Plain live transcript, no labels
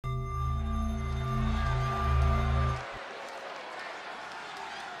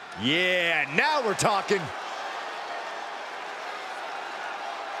Yeah, now we're talking. The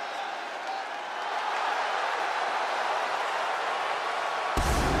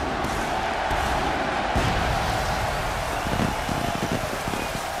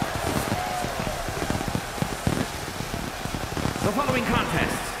following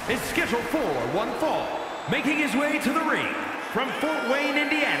contest is scheduled for one fall. Making his way to the ring from Fort Wayne,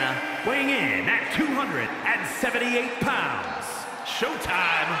 Indiana, weighing in at 278 pounds.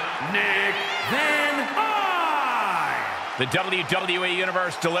 Showtime, Nick VanDyne. The WWE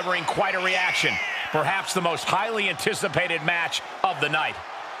Universe delivering quite a reaction. Perhaps the most highly anticipated match of the night.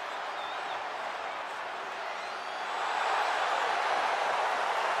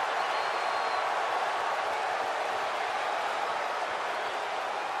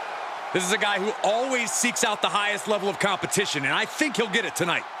 This is a guy who always seeks out the highest level of competition, and I think he'll get it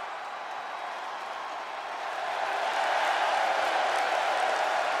tonight.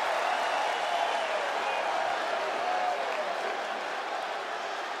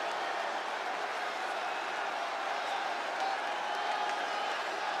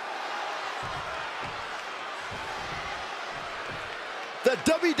 The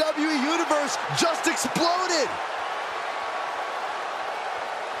WWE Universe just exploded!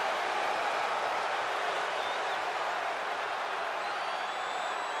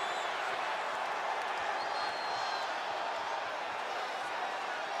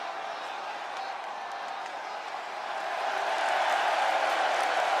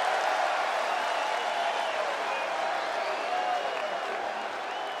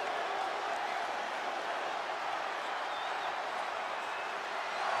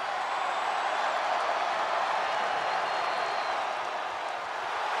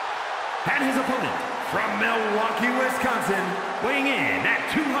 And his opponent from Milwaukee, Wisconsin, weighing in at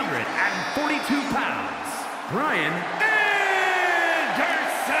 242 pounds, Bryan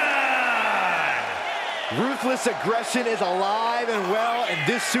Anderson! Ruthless aggression is alive and well, and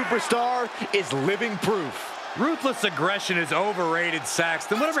this superstar is living proof. Ruthless aggression is overrated,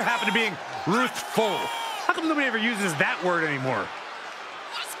 Saxton. Whatever happened to being ruthful? How come nobody ever uses that word anymore?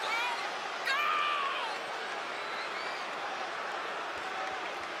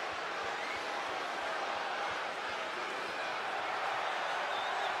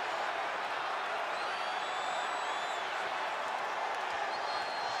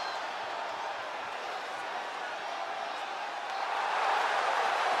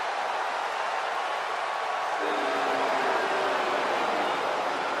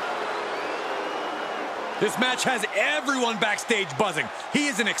 This match has everyone backstage buzzing. He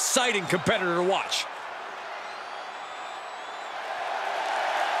is an exciting competitor to watch.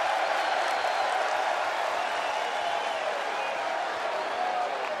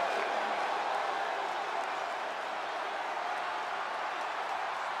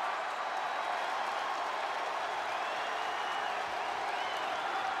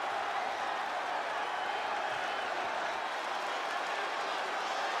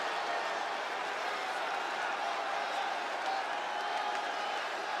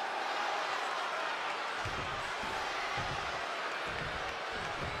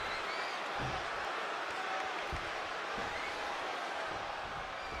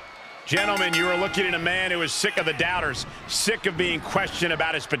 Gentlemen, you are looking at a man who is sick of the doubters, sick of being questioned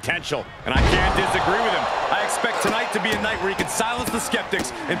about his potential. And I can't disagree with him. I expect tonight to be a night where he can silence the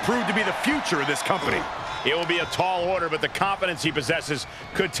skeptics and prove to be the future of this company. It will be a tall order, but the confidence he possesses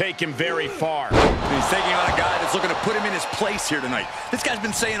could take him very far. He's taking on a guy that's looking to put him in his place here tonight. This guy's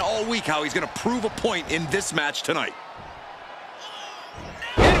been saying all week how he's going to prove a point in this match tonight.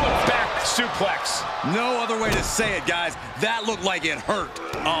 Into a back suplex. No other way to say it, guys. That looked like it hurt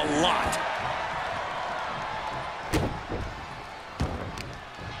a lot.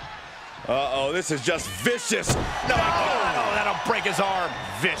 Uh-oh, this is just vicious. No, that'll break his arm.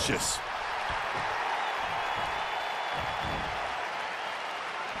 Vicious.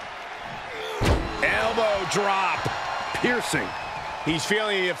 Elbow drop. Piercing. He's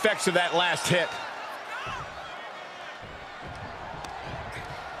feeling the effects of that last hit.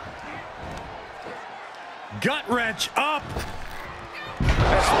 Gut wrench up.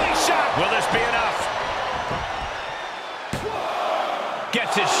 Slingshot. Will this be enough?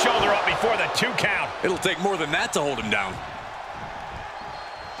 Gets his shoulder up before the 2 count. It'll take more than that to hold him down.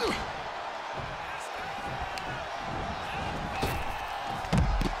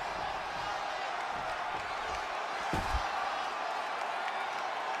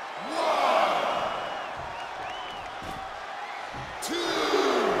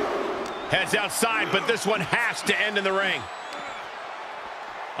 Heads outside, but this one has to end in the ring.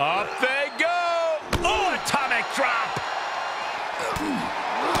 Up they go. Oh, atomic drop.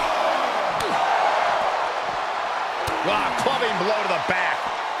 Wow, clubbing blow to the back.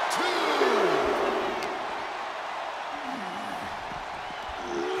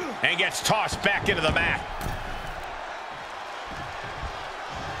 And gets tossed back into the mat.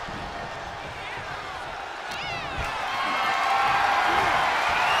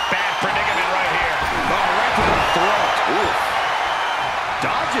 Bad predicament right here. Oh, right to the throat. Ooh.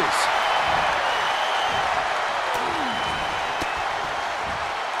 Dodges.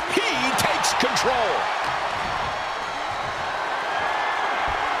 He takes control.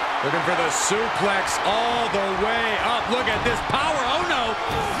 Looking for the suplex all the way up. Look at this power. Oh, no.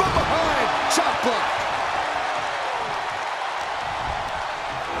 From behind. Chop block.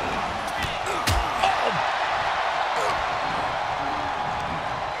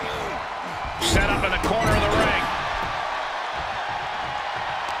 Set up in the corner of the ring.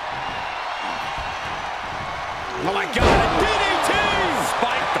 Oh, my God. DDT!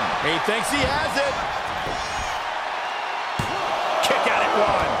 Spiked him. He thinks he has it. Kick out at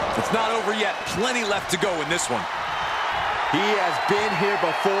one. It's not over yet. Plenty left to go in this one. He has been here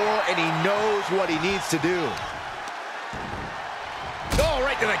before, and he knows what he needs to do. Oh,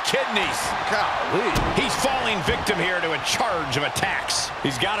 right to the kidneys. Golly. He's falling victim here to a charge of attacks.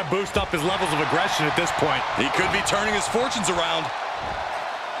 He's got to boost up his levels of aggression at this point. He could be turning his fortunes around.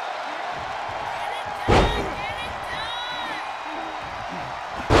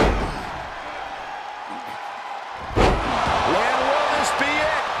 When will this be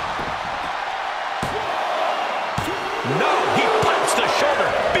it? No, he punches the shoulder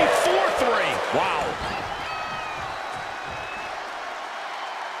before three. Wow.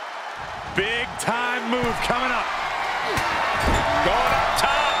 Big time move coming up. Going up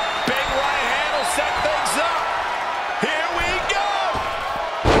top. Big right hand will set things up. Here we go.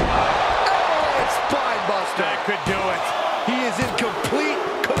 Oh, it's spine buster. That could do it. He is in complete.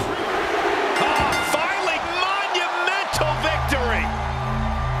 Finally, monumental victory.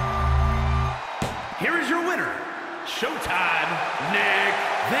 Here is your winner, Showtime, Nick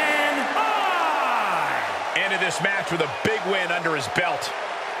VanDyne. Ended this match with a big win under his belt.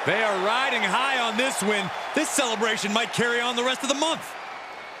 They are riding high on this win. This celebration might carry on the rest of the month.